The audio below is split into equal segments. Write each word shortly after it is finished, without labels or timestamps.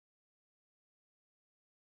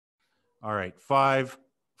All right. 5,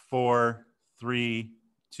 4, 3,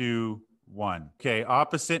 2, 1. Okay.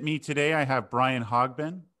 Opposite me today, I have Brian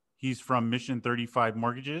Hogben. He's from Mission 35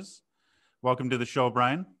 Mortgages. Welcome to the show,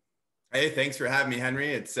 Brian. Hey, thanks for having me, Henry.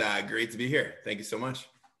 It's great to be here. Thank you so much.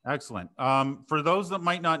 Excellent. For those that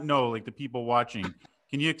might not know, like the people watching,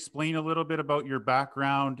 can you explain a little bit about your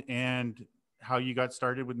background and how you got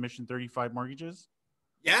started with Mission 35 Mortgages?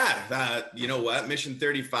 Yeah, you know what? Mission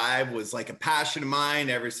 35 was like a passion of mine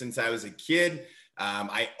ever since I was a kid.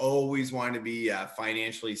 I always wanted to be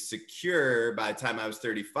financially secure by the time I was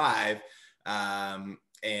 35.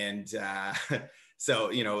 And so,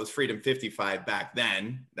 it was Freedom 55 back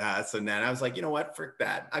then. So then I was like, you know what? Frick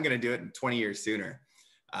that. I'm going to do it in 20 years sooner.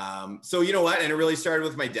 So you know what? And it really started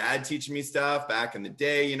with my dad teaching me stuff back in the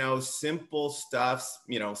day, simple stuff,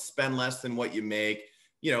 spend less than what you make,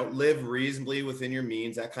 live reasonably within your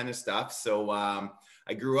means, that kind of stuff. So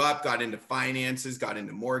I grew up, got into finances, got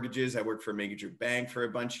into mortgages. I worked for a major bank for a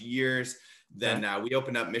bunch of years. Then we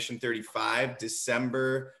opened up Mission 35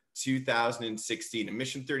 December 2016. And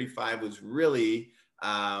Mission 35 was really,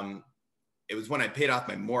 it was when I paid off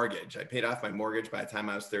my mortgage. I paid off my mortgage by the time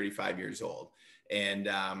I was 35 years old. And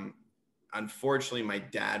unfortunately, my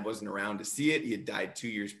dad wasn't around to see it. He had died 2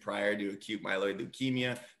 years prior to acute myeloid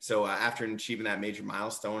leukemia. So after achieving that major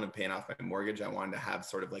milestone and paying off my mortgage, I wanted to have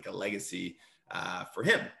sort of like a legacy for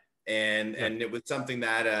him. And it was something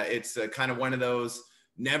that it's kind of one of those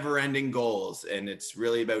never-ending goals. And it's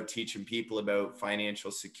really about teaching people about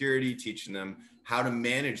financial security, teaching them how to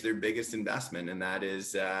manage their biggest investment. And that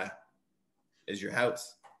is your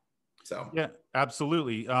house. So yeah,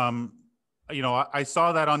 absolutely. I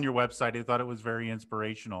saw that on your website. I thought it was very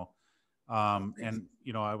inspirational. And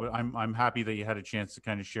I'm happy that you had a chance to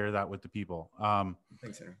kind of share that with the people.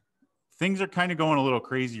 Thanks, Henry. Things are kind of going a little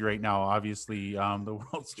crazy right now. Obviously, the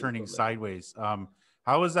world's turning sideways.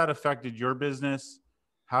 How has that affected your business?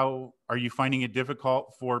 How are you finding it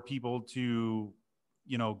difficult for people to,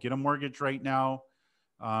 get a mortgage right now?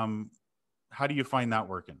 How do you find that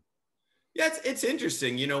working? Yeah, it's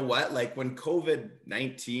interesting. You know what? Like when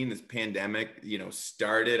COVID-19, this pandemic,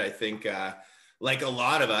 started, I think like a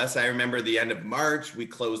lot of us, I remember the end of March, we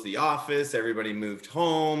closed the office, everybody moved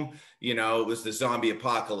home, it was the zombie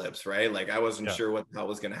apocalypse, right? Like I wasn't sure what the hell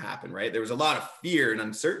was going to happen, right? There was a lot of fear and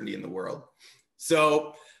uncertainty in the world.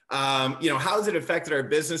 So, how has it affected our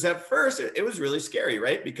business? At first, it was really scary,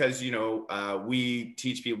 right? Because, we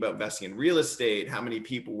teach people about investing in real estate, how many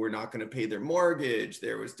people were not going to pay their mortgage.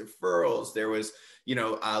 There was deferrals. There was,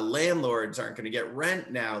 landlords aren't going to get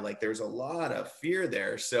rent now. Like there's a lot of fear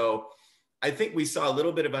there. So I think we saw a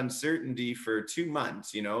little bit of uncertainty for 2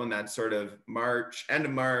 months, and that sort of end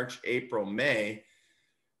of March, April, May.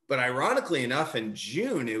 But ironically enough, in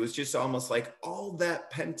June, it was just almost like all that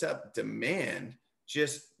pent up demand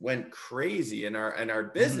just went crazy. And our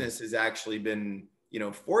business has actually been,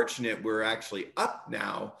 fortunate. We're actually up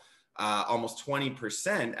now almost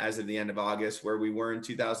 20% as of the end of August, where we were in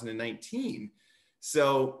 2019.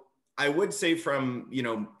 So I would say from,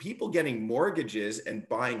 people getting mortgages and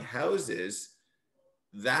buying houses,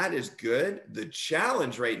 that is good. The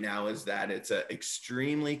challenge right now is that it's an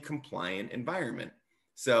extremely compliant environment.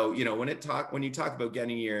 So, when you talk about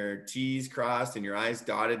getting your T's crossed and your I's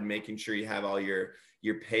dotted, making sure you have all your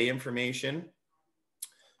pay information,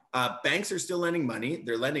 banks are still lending money.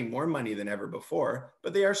 They're lending more money than ever before,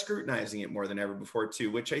 but they are scrutinizing it more than ever before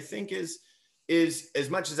too, which I think is as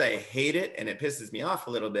much as I hate it and it pisses me off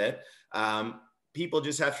a little bit, people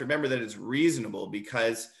just have to remember that it's reasonable,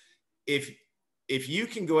 because if you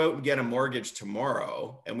can go out and get a mortgage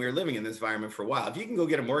tomorrow, and we were living in this environment for a while, if you can go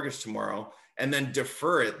get a mortgage tomorrow and then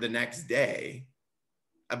defer it the next day,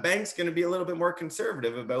 a bank's going to be a little bit more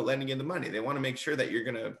conservative about lending you the money. They want to make sure that you're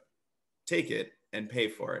going to take it and pay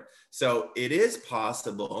for it. So it is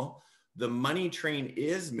possible. The money train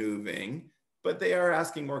is moving, but they are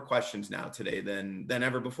asking more questions now today than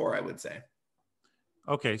ever before, I would say.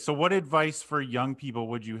 Okay. So what advice for young people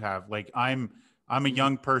would you have? Like I'm a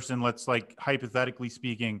young person. Let's like hypothetically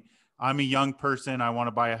speaking, I'm a young person. I want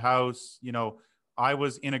to buy a house. I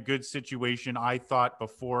was in a good situation, I thought,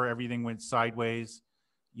 before everything went sideways.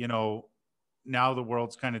 Now the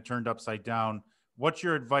world's kind of turned upside down. What's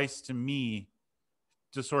your advice to me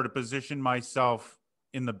to sort of position myself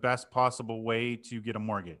in the best possible way to get a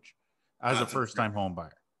mortgage as a first-time home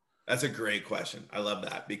buyer? That's a great question. I love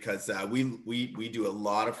that, because we do a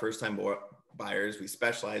lot of first-time buyers. We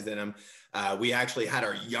specialize in them. We actually had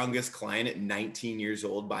our youngest client at 19 years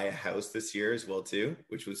old buy a house this year as well too,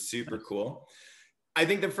 which was super cool. I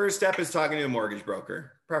think the first step is talking to a mortgage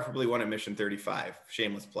broker, preferably one at Mission 35.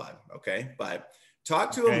 Shameless plug, okay? But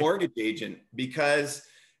talk to a mortgage agent, because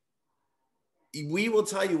we will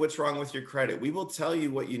tell you what's wrong with your credit. We will tell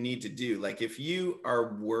you what you need to do. Like if you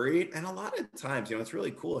are worried, and a lot of times, it's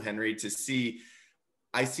really cool, Henry, to see,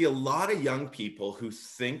 I see a lot of young people who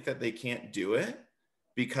think that they can't do it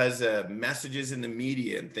because of messages in the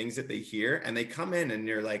media and things that they hear. And they come in and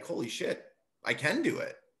you're like, holy shit, I can do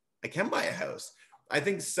it. I can buy a house. I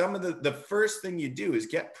think some of the first thing you do is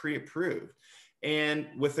get pre-approved. And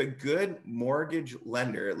with a good mortgage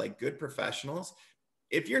lender, like good professionals,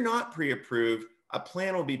 if you're not pre-approved, a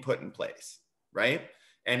plan will be put in place, right?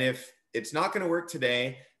 And if it's not going to work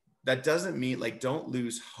today, that doesn't mean, like, don't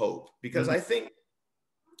lose hope. Because I think,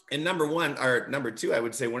 and number one, or number two, I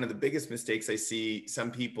would say one of the biggest mistakes I see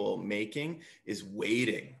some people making is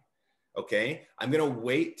waiting. Okay, I'm going to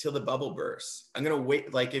wait till the bubble bursts. I'm going to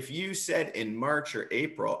wait. Like if you said in March or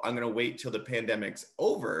April, I'm going to wait till the pandemic's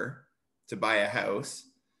over to buy a house,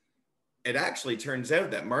 it actually turns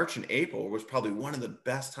out that March and April was probably one of the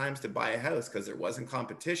best times to buy a house because there wasn't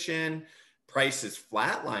competition, prices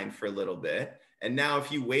flatlined for a little bit. And now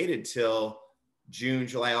if you waited till June,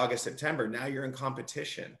 July, August, September, now you're in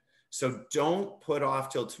competition. So don't put off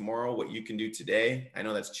till tomorrow what you can do today. I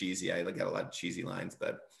know that's cheesy. I got a lot of cheesy lines,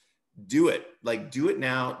 but do it. Like do it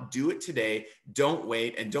now, do it today. Don't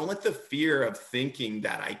wait. And don't let the fear of thinking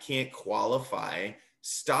that I can't qualify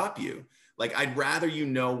stop you. Like, I'd rather you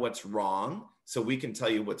know what's wrong so we can tell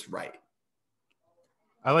you what's right.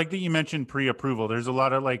 I like that you mentioned pre-approval. There's a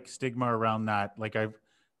lot of like stigma around that. Like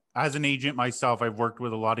as an agent myself, I've worked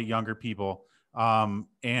with a lot of younger people.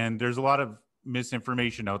 And there's a lot of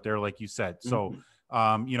misinformation out there, like you said. So,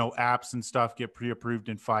 apps and stuff get pre-approved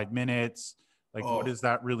in 5 minutes. Like, what does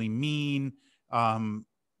that really mean? I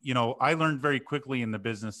learned very quickly in the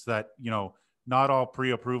business that, not all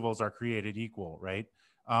pre-approvals are created equal, right?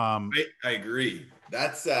 I agree.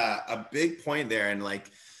 That's a big point there. And like,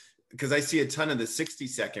 because I see a ton of the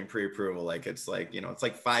 60-second pre-approval, like it's like, it's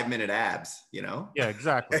like 5-minute abs, Yeah,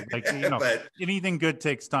 exactly. Like, but anything good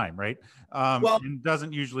takes time, right? And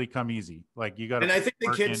doesn't usually come easy. Like you got to, and I think the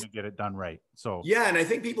work in kids to get it done right. So yeah, and I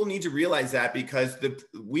think people need to realize that because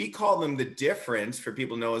we call them, the difference for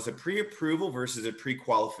people to know is a pre-approval versus a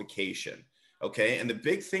pre-qualification. Okay. And the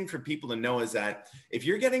big thing for people to know is that if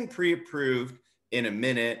you're getting pre-approved in a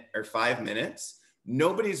minute or 5 minutes,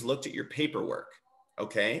 nobody's looked at your paperwork.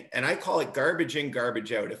 Okay. And I call it garbage in,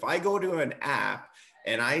 garbage out. If I go to an app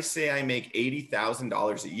and I say I make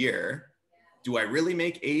 $80,000 a year, do I really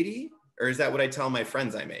make 80? Or is that what I tell my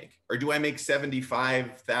friends I make? Or do I make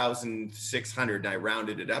 75,600 and I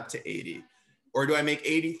rounded it up to 80? Or do I make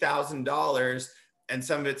 $80,000 and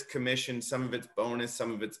some of it's commission, some of it's bonus,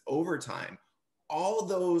 some of it's overtime? All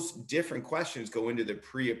those different questions go into the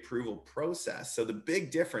pre-approval process. So the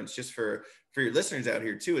big difference, just for your listeners out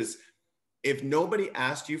here too, is if nobody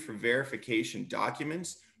asked you for verification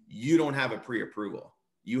documents, you don't have a pre-approval.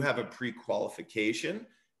 You have a pre-qualification.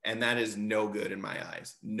 And that is no good in my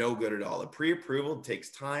eyes. No good at all. A pre-approval takes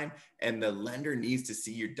time and the lender needs to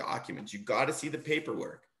see your documents. You got to see the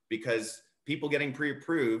paperwork because people getting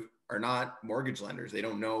pre-approved are not mortgage lenders. They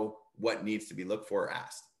don't know what needs to be looked for or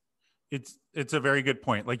asked. It's a very good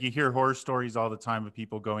point. Like you hear horror stories all the time of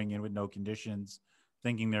people going in with no conditions,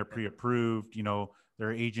 thinking they're pre-approved,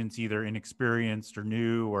 their agent's either inexperienced or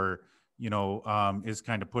new or, is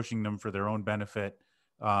kind of pushing them for their own benefit.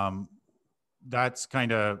 That's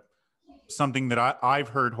kind of something that I've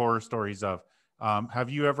heard horror stories of. Have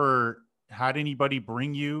you ever had anybody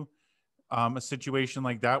bring you a situation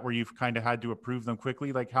like that where you've kind of had to approve them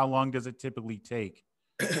quickly? Like how long does it typically take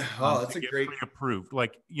That's to a get great pre-approved?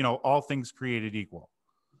 Like, all things created equal.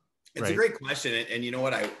 It's a great question. And you know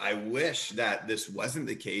what? I wish that this wasn't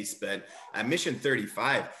the case, but at Mission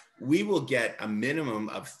 35, we will get a minimum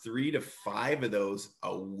of 3 to 5 of those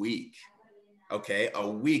a week. Okay, a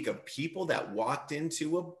week of people that walked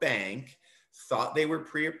into a bank, thought they were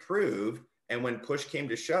pre-approved, and when push came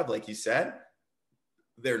to shove, like you said,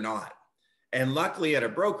 they're not. And luckily at a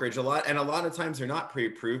brokerage, a lot of times they're not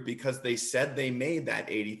pre-approved because they said they made that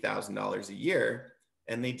 $80,000 a year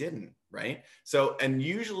and they didn't, right? So, and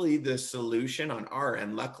usually the solution on our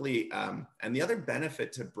end, luckily, and the other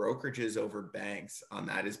benefit to brokerages over banks on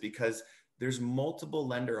that is because there's multiple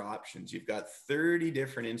lender options. You've got 30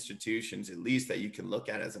 different institutions, at least, that you can look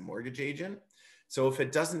at as a mortgage agent. So if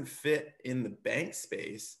it doesn't fit in the bank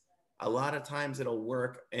space, a lot of times it'll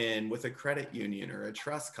work with a credit union or a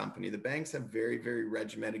trust company. The banks have very, very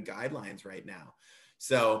regimented guidelines right now.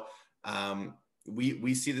 So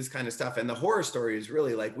we see this kind of stuff. And the horror story is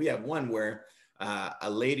really like, we have one where a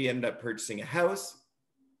lady ended up purchasing a house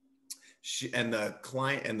and the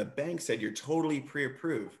client and the bank said, you're totally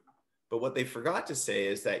pre-approved. But what they forgot to say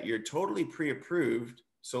is that you're totally pre-approved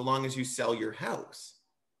so long as you sell your house,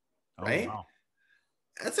 Oh, right? wow.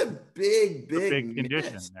 That's a big, A big big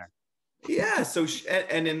condition miss. there. Yeah. So,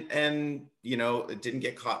 and you know, it didn't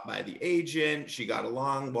get caught by the agent. She got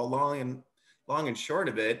along. Well, long and short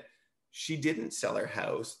of it, she didn't sell her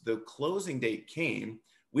house. The closing date came.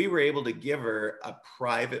 We were able to give her a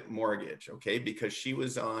private mortgage, okay, because she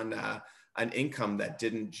was on an income that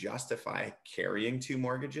didn't justify carrying two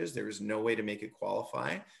mortgages. There was no way to make it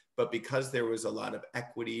qualify. But because there was a lot of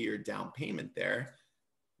equity or down payment there,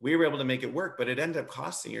 we were able to make it work, but it ended up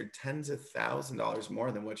costing her tens of $1,000s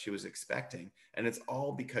more than what she was expecting. And it's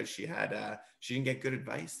all because she didn't get good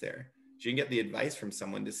advice there. She didn't get the advice from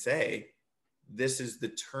someone to say, this is the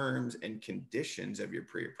terms and conditions of your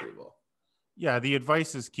pre-approval. Yeah, the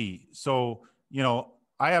advice is key. So,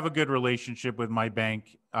 I have a good relationship with my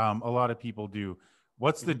bank. A lot of people do.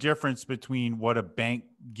 What's the difference between what a bank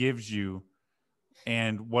gives you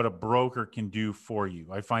and what a broker can do for you?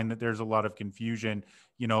 I find that there's a lot of confusion.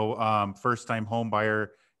 First time home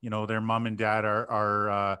buyer, their mom and dad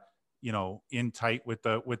are in tight with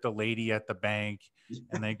the lady at the bank,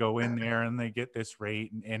 and they go in there and they get this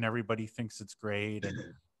rate, and everybody thinks it's great,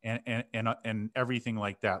 and everything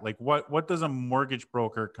like that. Like, what does a mortgage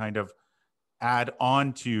broker kind of add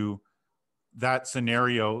on to that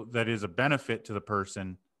scenario that is a benefit to the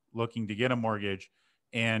person looking to get a mortgage?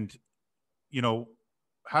 And you know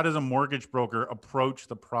how does a mortgage broker approach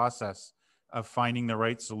the process of finding the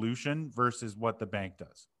right solution versus what the bank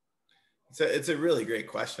does? So it's a really great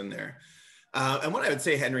question there. And what I would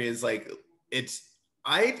say, Henry, is like,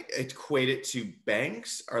 I equate it to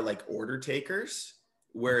banks are like order takers,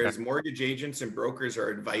 Okay. whereas mortgage agents and brokers are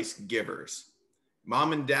advice givers.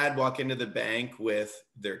 Mom and dad walk into the bank with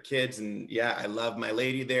their kids, and yeah, I love my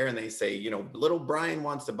lady there. And they say, little Brian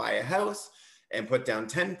wants to buy a house and put down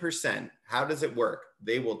 10%. How does it work?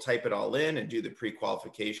 They will type it all in and do the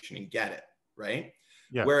pre-qualification and get it, right?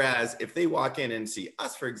 Yeah. Whereas if they walk in and see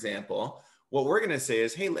us, for example, what we're going to say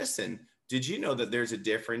is, hey, listen, did you know that there's a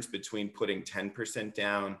difference between putting 10%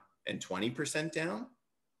 down and 20% down?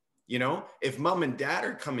 If mom and dad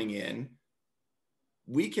are coming in,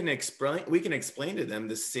 we can explain to them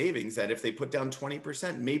the savings that if they put down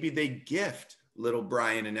 20%, maybe they gift little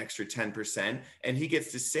Brian an extra 10% and he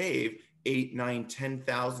gets to save $8, $9,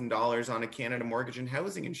 $10,000 on a Canada mortgage and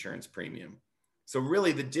housing insurance premium. So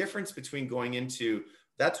really the difference between going into,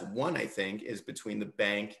 that's one, I think, is between the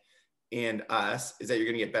bank and us, is that you're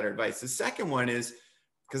going to get better advice. The second one is,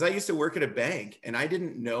 because I used to work at a bank and I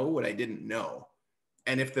didn't know what I didn't know.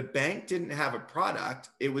 And if the bank didn't have a product,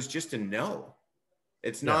 it was just a no.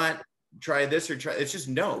 It's Yeah. not try this or try, it's just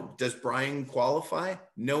no. Does Brian qualify?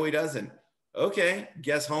 No, he doesn't. Okay,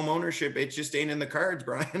 guess home ownership, it just ain't in the cards,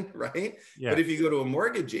 Brian, right? Yeah. But if you go to a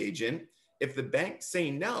mortgage agent, if the banks say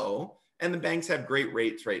no, and the banks have great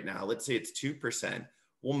rates right now, let's say it's 2%,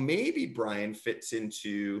 well, maybe Brian fits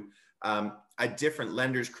into a different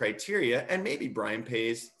lender's criteria, and maybe Brian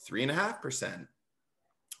pays 3.5%.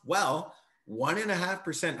 Well,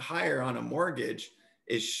 1.5% higher on a mortgage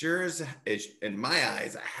is in my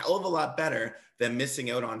eyes, a hell of a lot better than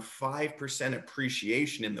missing out on 5%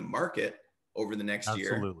 appreciation in the market over the next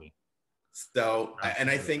year. Absolutely. So, and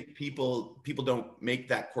I Absolutely. think people don't make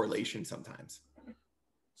that correlation sometimes.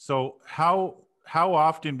 So how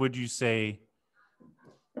often would you say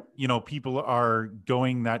people are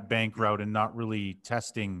going that bank route and not really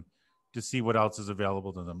testing to see what else is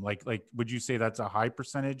available to them? Like would you say that's a high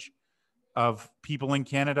percentage of people in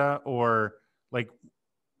Canada, or like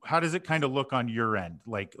how does it kind of look on your end?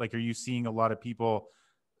 Like are you seeing a lot of people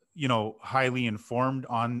highly informed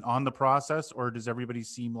on the process, or does everybody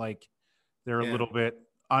seem like they're a Yeah, little bit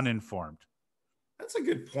uninformed? that's a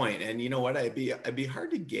good point. And you know what? I'd be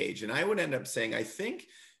hard to gauge. And I would end up saying, I think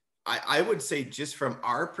I would say, just from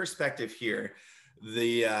our perspective here,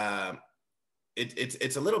 the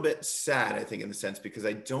it's a little bit sad, I think, in the sense, because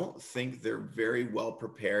I don't think they're very well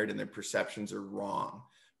prepared and their perceptions are wrong,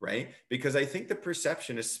 right? Because I think the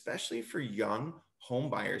perception, especially for young home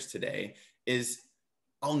buyers today, is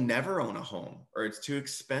I'll never own a home, or it's too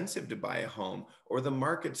expensive to buy a home, or the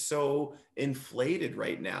market's so inflated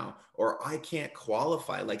right now, or I can't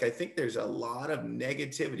qualify. Like, I think there's a lot of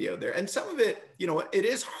negativity out there. And some of it, it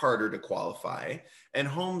is harder to qualify, and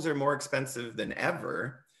homes are more expensive than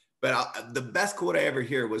ever. But the best quote I ever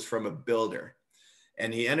hear was from a builder.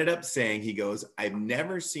 And he ended up saying, he goes, I've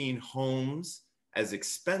never seen homes as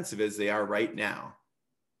expensive as they are right now.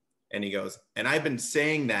 And he goes, and I've been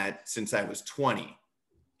saying that since I was 20.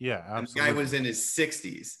 Yeah, And the guy absolutely. was in his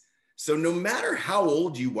 60s. So no matter how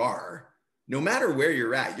old you are, no matter where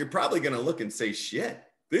you're at, you're probably going to look and say, shit,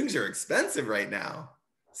 things are expensive right now.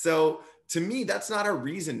 So to me, that's not a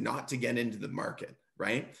reason not to get into the market,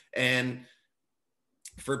 right? And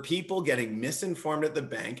for people getting misinformed at the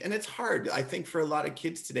bank, and it's hard, I think, for a lot of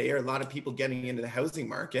kids today, or a lot of people getting into the housing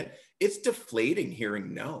market, it's deflating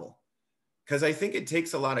hearing no. Because I think it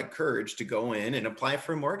takes a lot of courage to go in and apply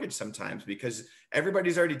for a mortgage sometimes, because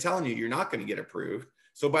everybody's already telling you you're not going to get approved.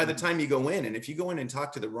 So by the time you go in, and if you go in and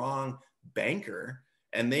talk to the wrong banker,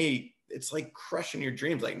 and it's like crushing your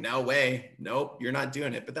dreams, like, no way, nope, you're not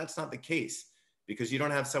doing it. But that's not the case, because you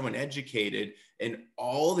don't have someone educated in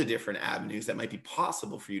all the different avenues that might be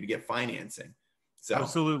possible for you to get financing. So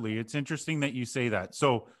Absolutely. It's interesting that you say that.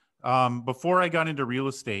 So before I got into real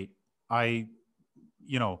estate, I,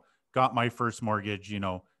 got my first mortgage,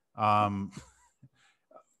 no and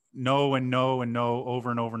no and no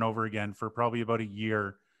over and over and over again for probably about a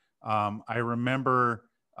year. I remember,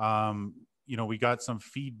 we got some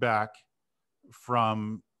feedback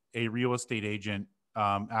from a real estate agent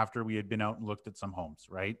after we had been out and looked at some homes,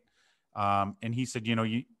 right? And he said,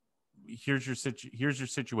 here's your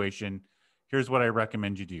situation. Here's what I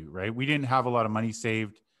recommend you do, right? We didn't have a lot of money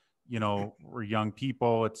saved. We're young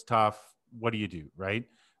people. It's tough. What do you do, right?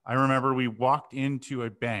 I remember we walked into a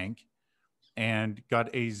bank and got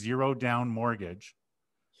a 0 down mortgage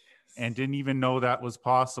and didn't even know that was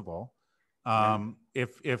possible.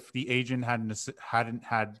 If the agent hadn't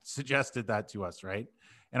had suggested that to us, right?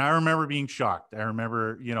 And I remember being shocked. I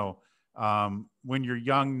remember, when you're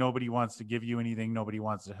young, nobody wants to give you anything. Nobody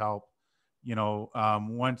wants to help.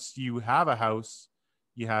 Once you have a house,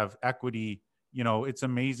 you have equity, it's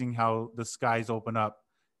amazing how the skies open up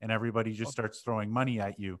and everybody just starts throwing money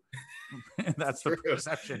at you. And that's the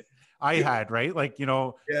perception I had, right? Like, you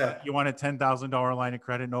want a $10,000 line of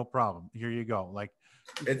credit, no problem. Here you go. Like,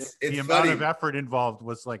 it's the amount of effort involved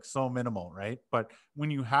was like so minimal, right? But when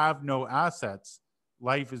you have no assets,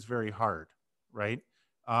 life is very hard, right?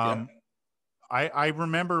 I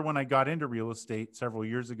remember when I got into real estate several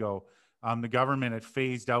years ago, the government had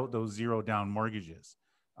phased out those 0 down mortgages.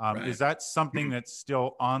 Is that something that's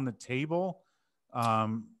still on the table?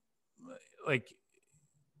 Like,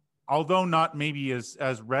 although not maybe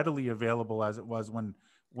as readily available as it was when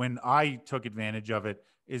I took advantage of it,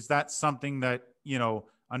 is that something that,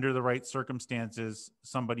 under the right circumstances,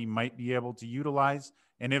 somebody might be able to utilize?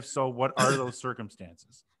 And if so, what are those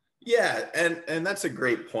circumstances? Yeah. And that's a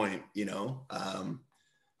great point.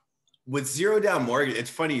 With 0 down mortgage, it's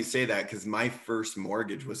funny you say that, because my first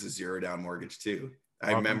mortgage was a 0 down mortgage too.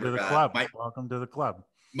 Welcome to the club. Welcome to the club.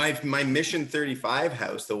 My Mission 35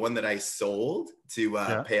 house, the one that I sold to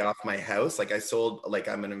pay off my house, like I sold, like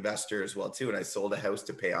I'm an investor as well too, and I sold a house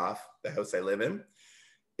to pay off the house I live in.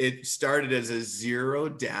 It started as a 0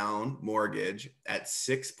 down mortgage at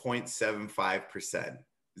 6.75%. It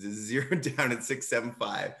was a 0 down at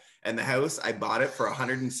 6.75, and the house, I bought it for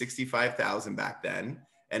 $165,000 back then,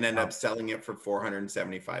 and ended up selling it for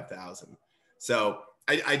 $475,000. So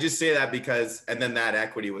I just say that because, and then that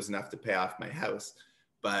equity was enough to pay off my house,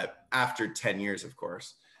 but after 10 years, of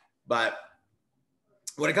course. But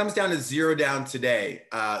when it comes down to 0 down today,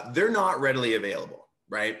 they're not readily available,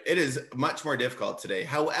 right? It is much more difficult today.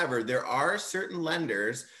 However, there are certain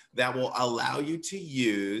lenders that will allow you to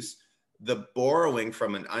use the borrowing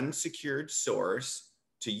from an unsecured source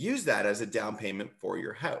to use that as a down payment for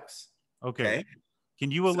your house. Okay.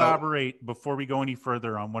 Can you elaborate before we go any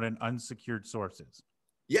further on what an unsecured source is?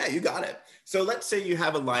 Yeah, you got it. So let's say you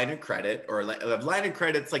have a line of credit, or a line of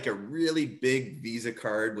credit's like a really big Visa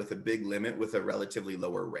card with a big limit with a relatively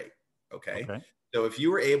lower rate. Okay. So if you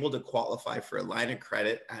were able to qualify for a line of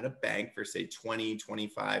credit at a bank for say $20,000,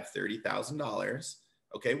 $25,000, $30,000,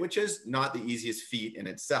 okay, which is not the easiest feat in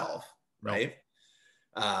itself, right?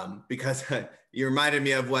 Because you reminded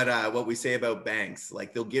me of what we say about banks.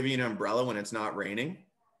 Like, they'll give you an umbrella when it's not raining.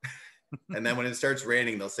 And then when it starts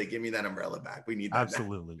raining, they'll say, give me that umbrella back. We need that.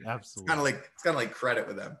 Absolutely. Now. Absolutely. It's kind of like credit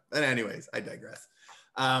with them. And anyways, I digress.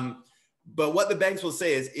 But what the banks will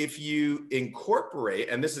say is, if you incorporate,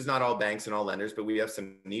 and this is not all banks and all lenders, but we have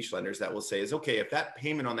some niche lenders that will say is, okay, if that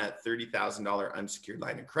payment on that $30,000 unsecured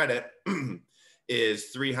line of credit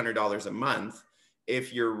is $300 a month,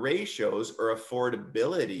 if your ratios or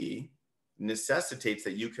affordability necessitates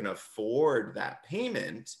that you can afford that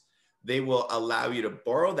payment, they will allow you to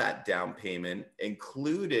borrow that down payment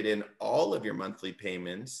included in all of your monthly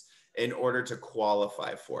payments in order to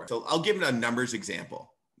qualify for it. So I'll give a numbers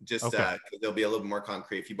example, just because they'll be a little more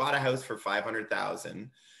concrete. If you bought a house for $500,000,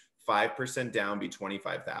 5% down be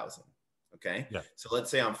 $25,000. Okay. Yeah. So let's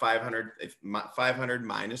say on 500, if 500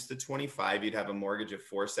 minus the 25, you'd have a mortgage of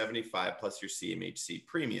 475 plus your CMHC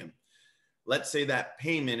premium. Let's say that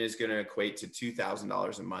payment is going to equate to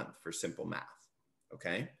 $2,000 a month for simple math.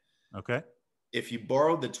 Okay. Okay. If you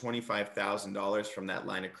borrowed the $25,000 from that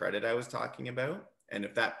line of credit I was talking about, and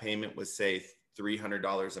if that payment was say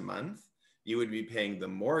 $300 a month, you would be paying the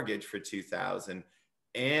mortgage for 2,000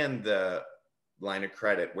 and the line of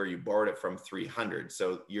credit where you borrowed it from 300.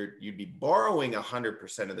 So you'd be borrowing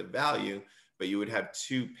 100% of the value, but you would have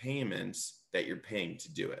two payments that you're paying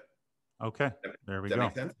to do it. Okay. There we Does that go.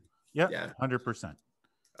 make sense? Yeah. Yeah. 100%.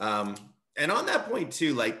 And on that point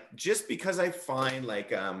too, like, just because I find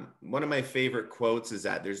like one of my favorite quotes is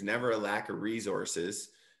that there's never a lack of resources,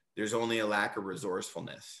 there's only a lack of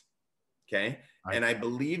resourcefulness. Okay. And I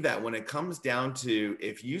believe that when it comes down to,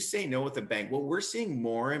 if you say no with a bank, what we're seeing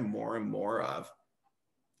more and more and more of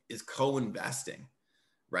is co-investing,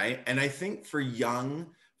 right? And I think for young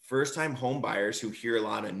first-time home buyers who hear a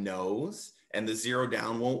lot of no's and the zero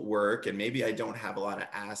down won't work, and maybe I don't have a lot of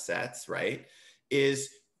assets, right? Is,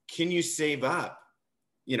 can you save up,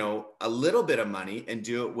 a little bit of money and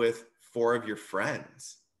do it with 4 of your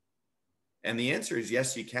friends? And the answer is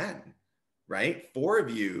yes, you can, right? 4 of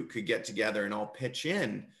you could get together and all pitch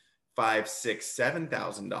in $5,000, $6,000,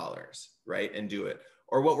 $7,000, right? And do it.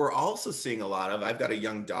 Or what we're also seeing a lot of, I've got a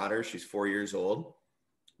young daughter, she's 4 years old.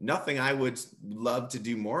 Nothing I would love to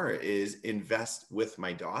do more is invest with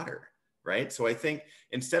my daughter, right? So I think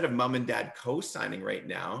instead of mom and dad co-signing right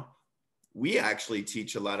now, we actually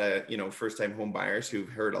teach a lot of, first-time home buyers who've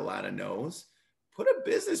heard a lot of no's, put a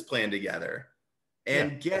business plan together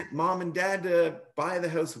and get mom and dad to buy the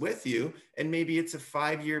house with you. And maybe it's a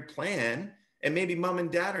 5-year plan, and maybe mom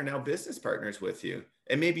and dad are now business partners with you.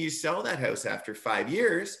 And maybe you sell that house after 5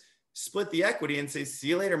 years, split the equity and say, see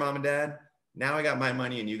you later, mom and dad. Now I got my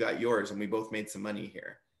money and you got yours, and we both made some money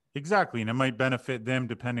here. Exactly. And it might benefit them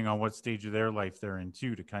depending on what stage of their life they're in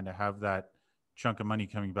too, to kind of have that chunk of money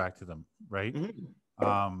coming back to them. Right.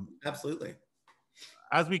 Mm-hmm. Absolutely.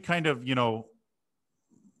 As we kind of,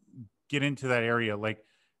 get into that area, like,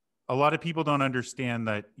 a lot of people don't understand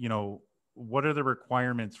that, what are the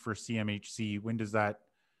requirements for CMHC? When does that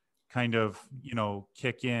kind of,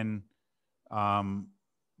 kick in? Can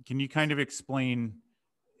you kind of explain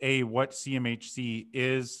what CMHC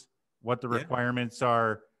is, what the requirements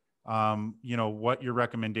are, what your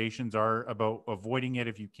recommendations are about avoiding it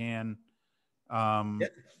if you can?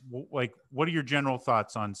 Like, what are your general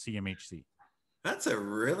thoughts on CMHC? That's a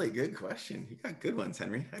really good question. You got good ones,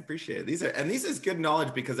 Henry. I appreciate it. These is good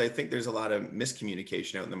knowledge, because I think there's a lot of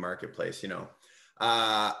miscommunication out in the marketplace.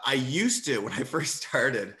 I used to, when I first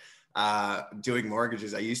started doing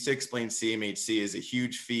mortgages, I used to explain CMHC as a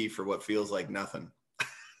huge fee for what feels like nothing.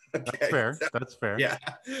 Okay. That's fair. That's fair. Yeah.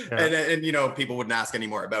 And people wouldn't ask any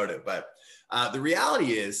more about it. But the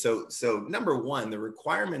reality is, so number one, the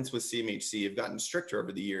requirements with CMHC have gotten stricter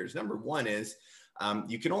over the years. Number one is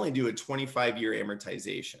you can only do a 25-year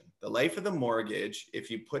amortization. The life of the mortgage,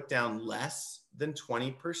 if you put down less than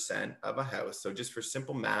 20% of a house, so just for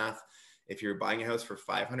simple math, if you're buying a house for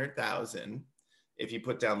 $500,000, if you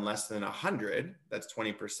put down less than 100, that's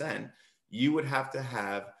 20%, you would have to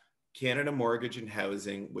have Canada Mortgage and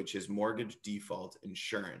Housing, which is mortgage default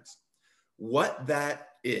insurance. What that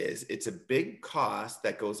is, it's a big cost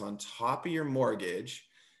that goes on top of your mortgage.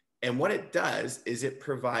 And what it does is it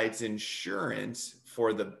provides insurance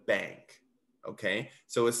for the bank. Okay.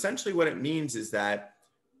 So essentially what it means is that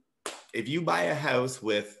if you buy a house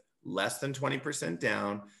with less than 20%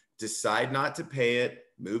 down, decide not to pay it,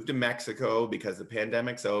 move to Mexico because the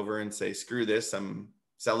pandemic's over, and say, screw this, I'm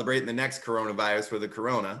celebrating the next coronavirus with a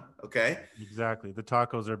Corona. Okay. Exactly. The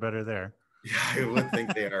tacos are better there. Yeah, I would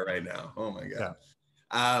think they are right now. Oh my God.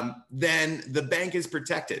 Yeah. Then the bank is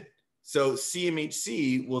protected. So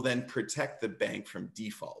CMHC will then protect the bank from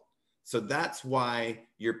default. So that's why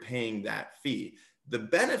you're paying that fee. The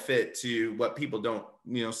benefit to what people don't,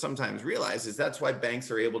 sometimes realize is that's why banks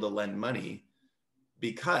are able to lend money,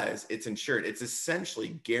 because it's insured. It's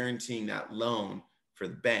essentially guaranteeing that loan for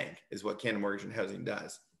the bank, is what Canada Mortgage and Housing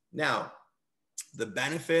does. Now, the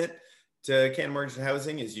benefit to Canada Mortgage and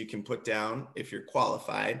Housing is you can put down, if you're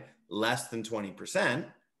qualified, less than 20%,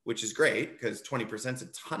 which is great, because 20% is a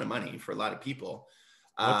ton of money for a lot of people.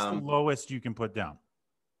 What's the lowest you can put down?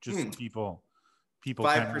 Just people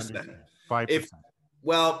 5%. 5%.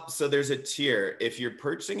 Well, so there's a tier. If you're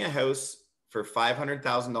purchasing a house for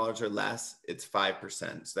 $500,000 or less, it's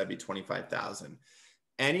 5%. So that'd be $25,000.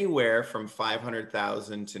 Anywhere from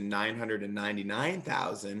 $500,000 to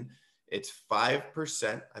 $999,000, it's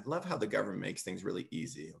 5%. I love how the government makes things really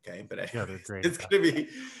easy. Okay. But yeah, they're great. It's going to be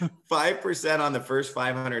 5% on the first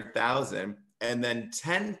 500,000, and then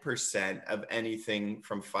 10% of anything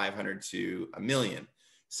from 500 to $1 million.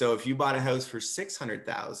 So if you bought a house for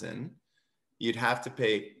 600,000, you'd have to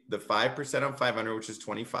pay the 5% on 500, which is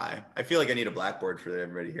 25. I feel like I need a blackboard for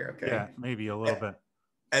everybody here. Okay. Yeah, maybe a little bit.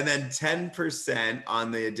 And then 10%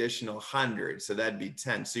 on the additional 100. So that'd be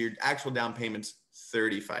 10. So your actual down payment's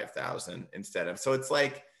 35,000 instead of, so it's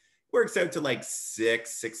like, works out to like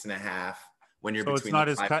 6.5 when you're So it's between not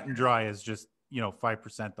the as five. cut and dry as just,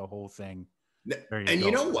 5% the whole thing. There you And go.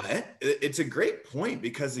 you know what? It's a great point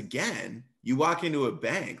because again, you walk into a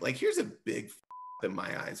bank, like here's a big in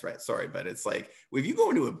my eyes, right? Sorry, but it's like if you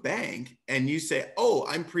go into a bank and you say, "Oh,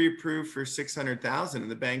 I'm pre-approved for 600,000,"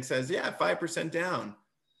 and the bank says, "Yeah, 5% down."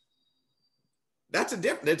 That's a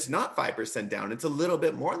different. It's not 5% down. It's a little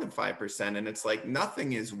bit more than 5%, and it's like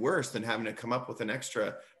nothing is worse than having to come up with an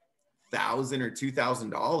extra $1,000 or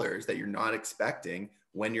 $2,000 that you're not expecting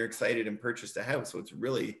when you're excited and purchased a house. So it's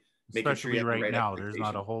really making sure you Especially have the right right now, there's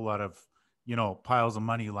not a expectation. whole lot of, piles of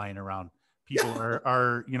money lying around. People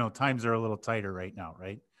are, times are a little tighter right now,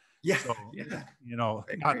 right? Yeah, So, yeah, I not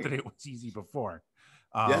that agree. it was easy before,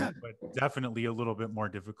 Yeah. but definitely a little bit more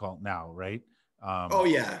difficult now, right? Oh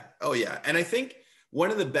yeah. Oh yeah. And I think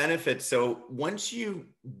one of the benefits, so once you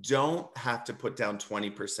don't have to put down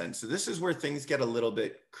 20%, so this is where things get a little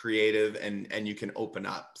bit creative and you can open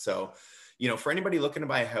up. So, for anybody looking to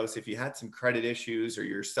buy a house, if you had some credit issues or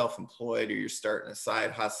you're self-employed or you're starting a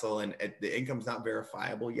side hustle and the income's not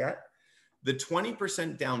verifiable yet, the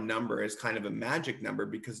 20% down number is kind of a magic number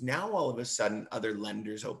because now all of a sudden other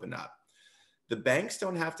lenders open up. The banks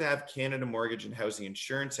don't have to have Canada Mortgage and Housing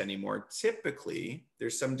Insurance anymore. Typically,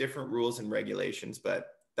 there's some different rules and regulations, but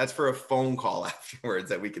that's for a phone call afterwards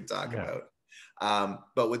that we can talk Yeah. about.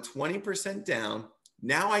 But with 20% down,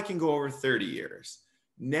 now I can go over 30 years.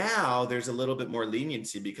 Now there's a little bit more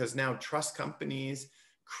leniency because now trust companies,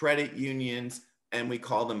 credit unions, and we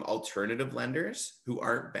call them alternative lenders who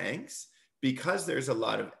aren't banks, because there's a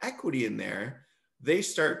lot of equity in there, they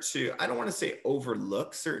start to, I don't want to say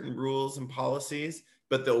overlook certain rules and policies,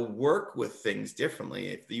 but they'll work with things differently.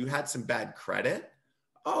 If you had some bad credit,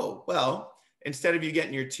 oh, well, instead of you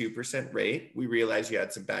getting your 2% rate, we realize you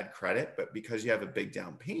had some bad credit, but because you have a big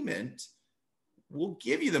down payment, we'll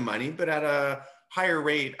give you the money, but at a higher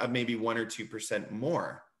rate of maybe 1 or 2%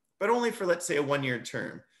 more, but only for, let's say, a 1-year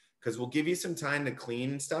term, because we'll give you some time to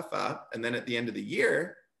clean stuff up. And then at the end of the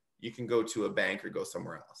year, you can go to a bank or go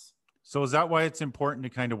somewhere else. So is that why it's important to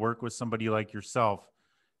kind of work with somebody like yourself?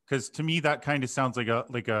 Because to me, that kind of sounds like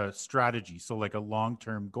a strategy. So like a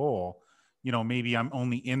long-term goal, maybe I'm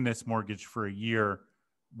only in this mortgage for a year.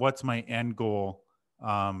 What's my end goal?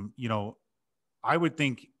 I would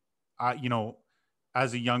think,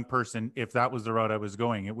 as a young person, if that was the route I was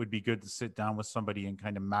going, it would be good to sit down with somebody and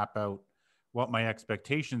kind of map out what my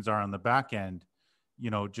expectations are on the back end,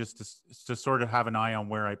 just to sort of have an eye on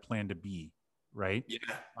where I plan to be. Right. Yeah,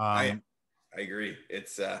 I Um, I agree.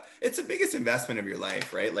 It's the biggest investment of your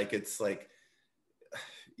life, right? Like it's like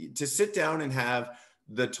to sit down and have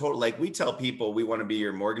the total, like we tell people we want to be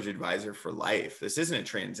your mortgage advisor for life. This isn't a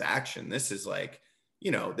transaction. This is like,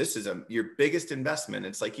 this is your biggest investment.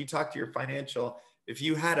 It's like you talk to your financial, if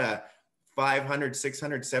you had a 500,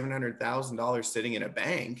 600, $700,000 sitting in a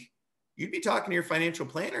bank, you'd be talking to your financial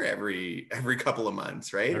planner every couple of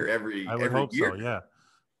months, right? Or I would every hope year. so. Yeah,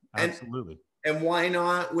 And absolutely. and why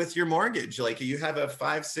not with your mortgage? Like you have a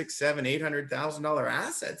 5, 6, 7, $800,000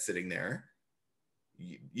 asset sitting there.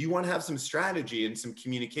 You want to have some strategy and some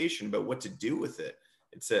communication about what to do with it.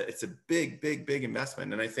 It's a big, big, big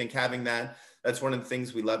investment. And I think having that's one of the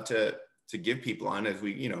things we love to give people on is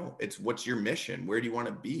it's what's your mission? Where do you want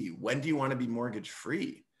to be? When do you want to be mortgage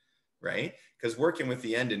free? Right? Because working with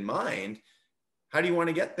the end in mind, how do you want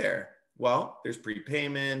to get there? Well, there's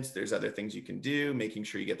prepayments, there's other things you can do, making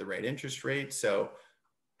sure you get the right interest rate. So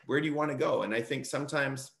where do you want to go? And I think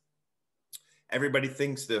sometimes everybody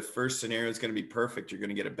thinks the first scenario is going to be perfect. You're going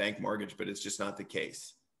to get a bank mortgage, but it's just not the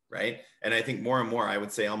case. Right. And I think more and more, I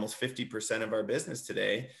would say almost 50% of our business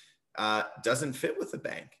today doesn't fit with a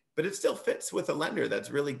bank, but it still fits with a lender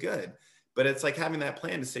that's really good. But it's like having that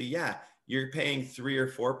plan to say, yeah, you're paying 3 or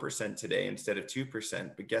 4% today instead of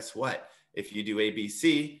 2%. But guess what? If you do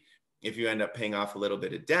ABC, if you end up paying off a little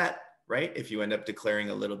bit of debt, right? If you end up declaring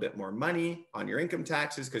a little bit more money on your income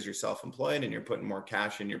taxes because you're self-employed and you're putting more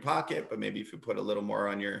cash in your pocket, but maybe if you put a little more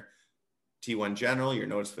on your T1 general, your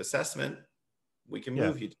notice of assessment, we can Yeah,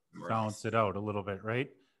 move you to somewhere balance else. it out a little bit, right?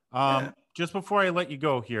 Yeah. Just before I let you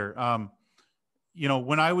go here,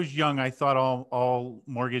 when I was young, I thought all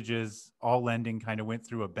mortgages, all lending kind of went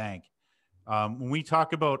through a bank. When we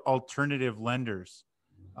talk about alternative lenders,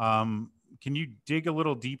 can you dig a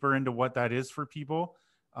little deeper into what that is for people?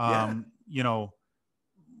 Yeah.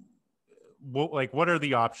 What are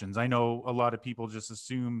the options? I know a lot of people just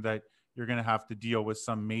assume that you're going to have to deal with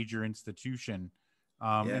some major institution.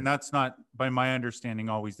 Yeah. And that's not, by my understanding,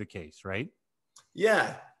 always the case, right?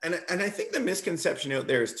 Yeah. And I think the misconception out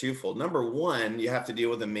there is twofold. Number one, you have to deal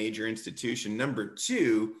with a major institution. Number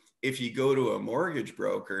two, if you go to a mortgage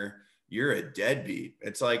broker, you're a deadbeat.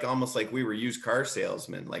 It's like almost like we were used car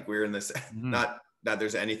salesmen. Like we're in this, Mhm. not that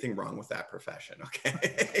there's anything wrong with that profession.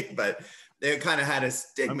 Okay. But it kind of had a I'm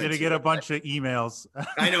stigma going to to get a it. bunch of emails.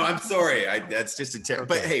 I know. I'm sorry. That's just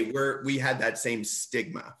but Okay. hey, we had that same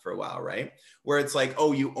stigma for a while, right? Where it's like,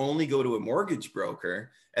 oh, you only go to a mortgage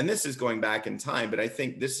broker. And this is going back in time, but I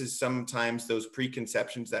think this is sometimes those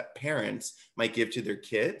preconceptions that parents might give to their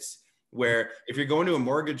kids, where if you're going to a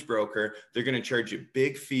mortgage broker, they're going to charge you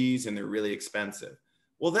big fees and they're really expensive.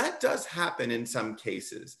 Well, that does happen in some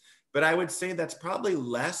cases, but I would say that's probably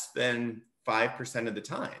less than 5% of the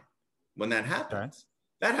time when that Okay. happens.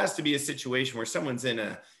 That has to be a situation where someone's in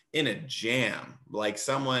a jam, like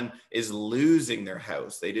someone is losing their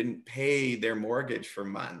house. They didn't pay their mortgage for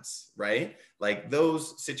months, right? Like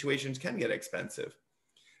those situations can get expensive.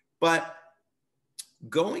 But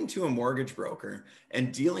going to a mortgage broker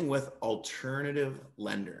and dealing with alternative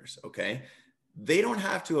lenders, okay? They don't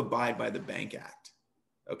have to abide by the Bank Act,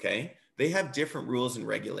 okay? They have different rules and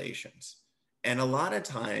regulations. And a lot of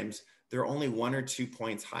times they're only 1 or 2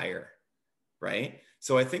 points higher, right?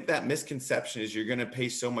 So I think that misconception is you're going to pay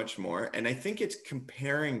so much more. And I think it's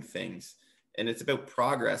comparing things and it's about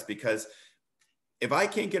progress, because if I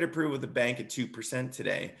can't get approved with a bank at 2%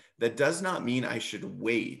 today, that does not mean I should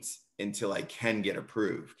wait until I can get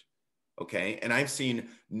approved. Okay. And I've seen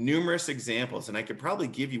numerous examples, and I could probably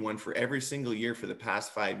give you one for every single year for the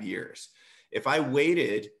past 5 years. If I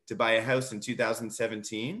waited to buy a house in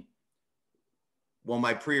 2017, well,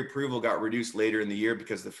 my pre-approval got reduced later in the year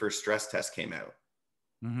because the first stress test came out.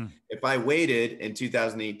 Mm-hmm. If I waited in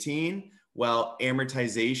 2018, well,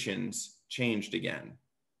 amortizations changed again,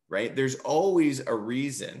 right? There's always a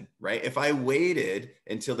reason, right? If I waited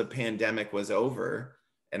until the pandemic was over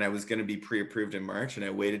and I was going to be pre-approved in March and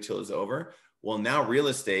I waited till it was over, well, now real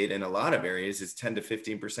estate in a lot of areas is 10 to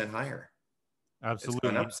 15% higher. It's gone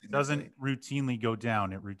Absolutely. up It doesn't significantly. routinely go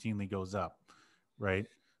down, it routinely goes up, right?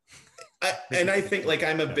 And I think like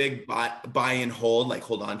I'm a Yeah. big buy and hold, like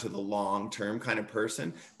hold on to the long term kind of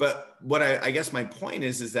person. But what I guess my point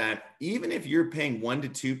is that even if you're paying 1 to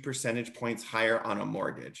 2 percentage points higher on a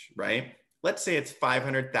mortgage, right? Let's say it's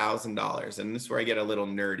 $500,000, and this is where I get a little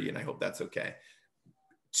nerdy, and I hope that's okay.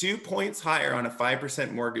 2 points higher on a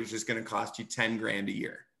 5% mortgage is going to cost you 10 grand a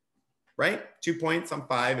year, right? 2 points on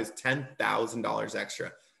five is $10,000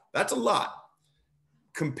 extra. That's a lot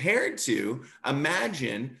compared to,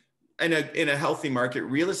 imagine in a healthy market,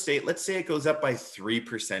 real estate, let's say it goes up by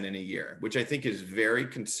 3% in a year, which I think is very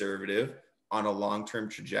conservative on a long-term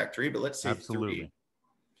trajectory, but let's say three. Absolutely.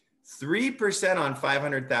 3% on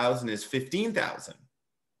 500,000 is 15,000,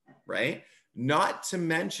 right? Not to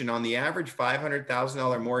mention on the average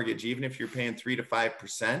 $500,000 mortgage, even if you're paying 3 to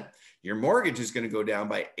 5%, your mortgage is going to go down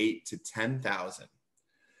by 8 to 10,000.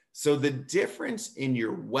 So the difference in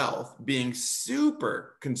your wealth being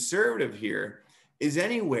super conservative here is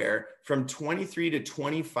anywhere from $23,000 to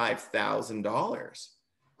 $25,000.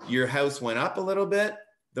 Your house went up a little bit,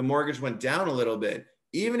 the mortgage went down a little bit.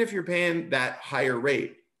 Even if you're paying that higher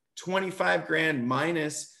rate, 25 grand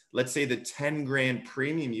minus, let's say, the 10 grand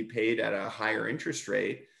premium you paid at a higher interest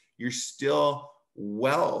rate, your still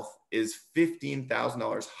wealth is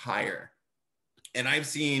 $15,000 higher. And I've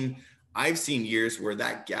seen years where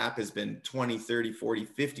that gap has been 20, 30, 40,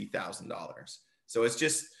 $50,000. So it's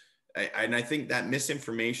just, and I think that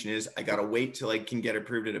misinformation is I got to wait till I can get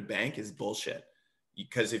approved at a bank is bullshit.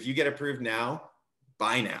 Because if you get approved now,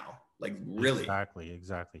 buy now. Like really.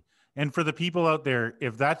 Exactly. And for the people out there,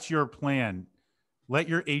 if that's your plan, let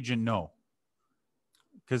your agent know,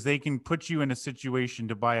 because they can put you in a situation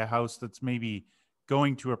to buy a house that's maybe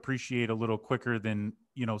going to appreciate a little quicker than,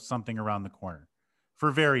 something around the corner for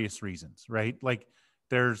various reasons, right? Like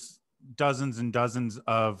there's dozens and dozens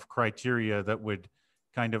of criteria that would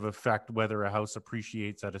kind of affect whether a house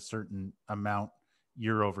appreciates at a certain amount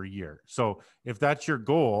year over year. So if that's your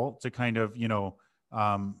goal to kind of,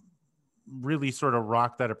 really sort of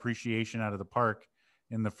rock that appreciation out of the park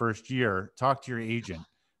in the first year, talk to your agent.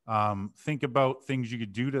 Think about things you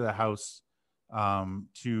could do to the house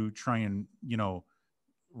to try and,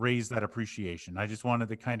 raise that appreciation. I just wanted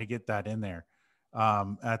to kind of get that in there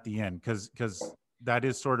at the end, because that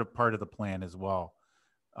is sort of part of the plan as well,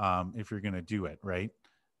 if you're going to do it, right?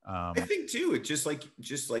 I think too, it's just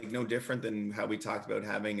like no different than how we talked about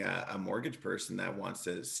having a mortgage person that wants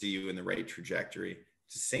to see you in the right trajectory.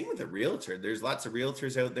 It's the same with a realtor. There's lots of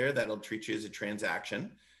realtors out there that'll treat you as a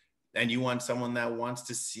transaction. and you want someone that wants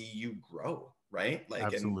to see you grow, right? Like,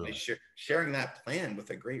 and by Absolutely. sharing that plan with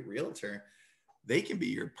a great realtor, they can be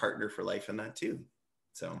your partner for life in that too.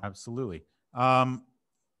 So, Absolutely. Um,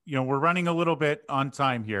 we're running a little bit on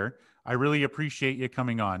time here. I really appreciate you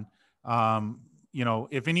coming on. Um,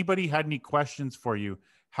 if anybody had any questions for you,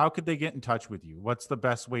 how could they get in touch with you? What's the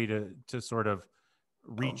best way to sort of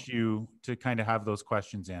oh, reach you to kind of have those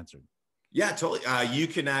questions answered? yeah, totally. You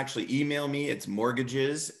can actually email me. It's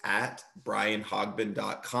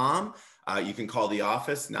mortgages@brianhogben.com. You can call the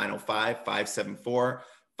office,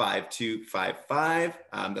 905-574-5255.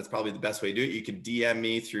 That's probably the best way to do it. You can DM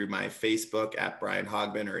me through my Facebook at Brian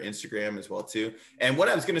Hogben, or Instagram as well too. And what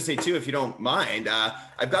I was going to say too, if you don't mind,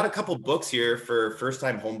 I've got a couple books here for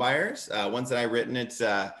first-time home buyers. Ones that I've written. It's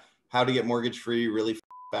How to Get Mortgage Free Really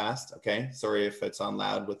Fast. Okay, sorry if it's on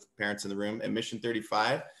loud with parents in the room. And Mission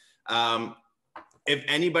 35. Um, if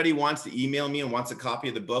anybody wants to email me and wants a copy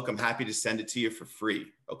of the book, I'm happy to send it to you for free.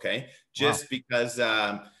 Okay. Wow. Just because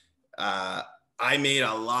I made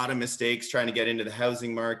a lot of mistakes trying to get into the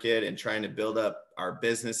housing market and trying to build up our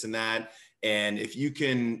business in that. And if you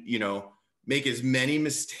can, make as many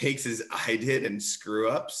mistakes as I did and screw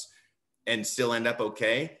ups and still end up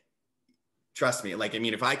okay, trust me. Like, I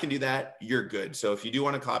mean, if I can do that, you're good. So if you do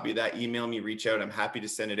want a copy of that, email me, reach out. I'm happy to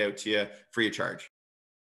send it out to you free of charge.